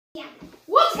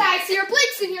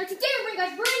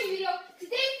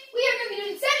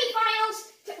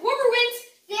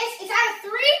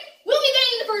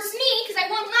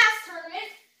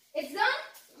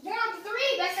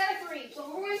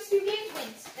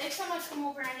next time I come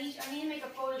over, I need to make a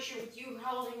photo shoot with you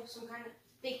holding some kind of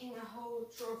baking a whole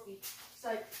trophy. It's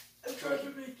like I'm trying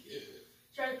to make it.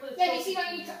 Trying to put. Yeah, you see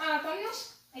on your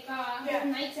thumbnails, like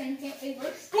Golden Knights and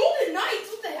favorites. Golden Knights?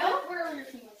 What the hell? Where are your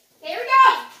teammates? There we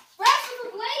go. Wrestle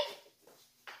for Blake.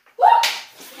 Woo!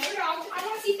 There we go. I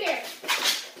want to see fair.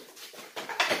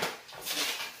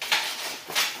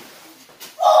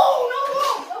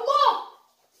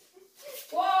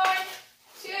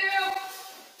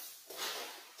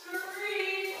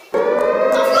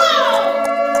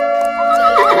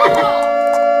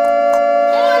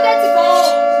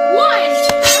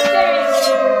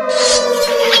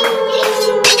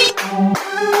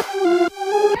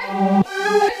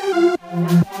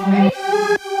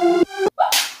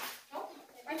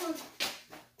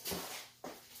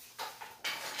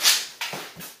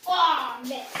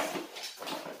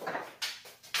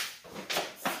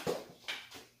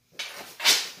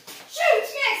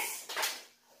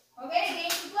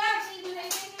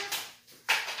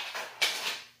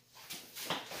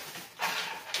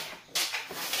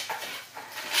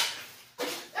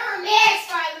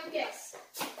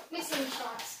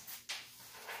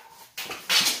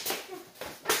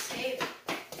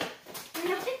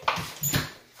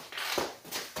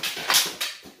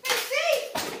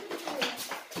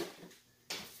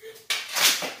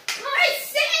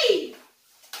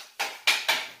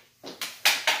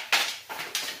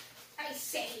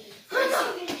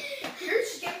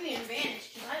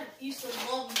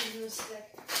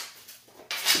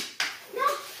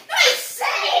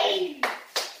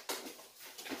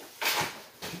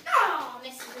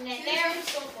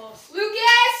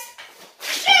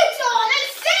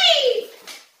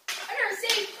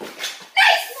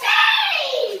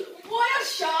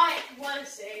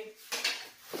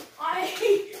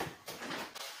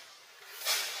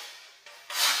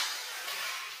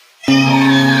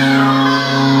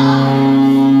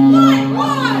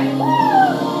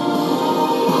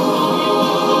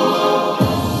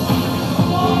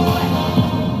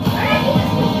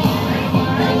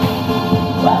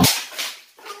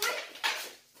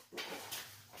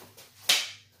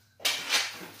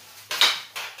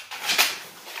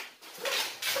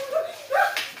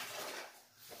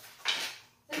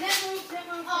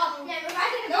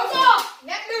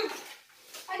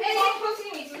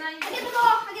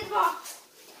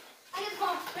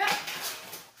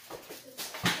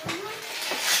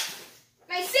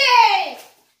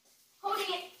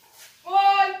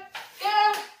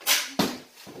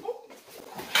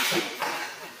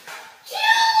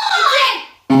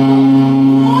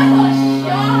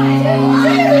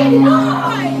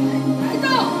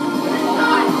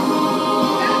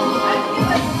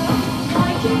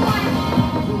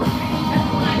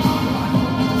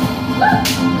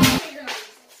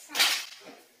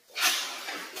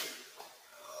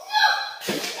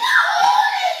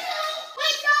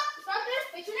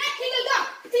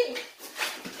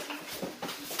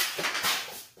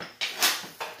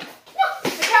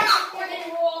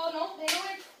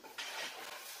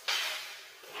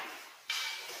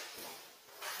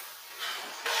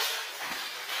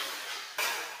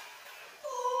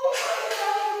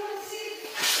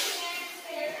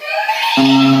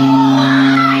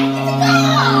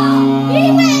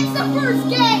 He wins the first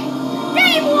game!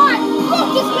 Game 1!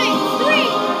 Lucas wins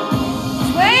 3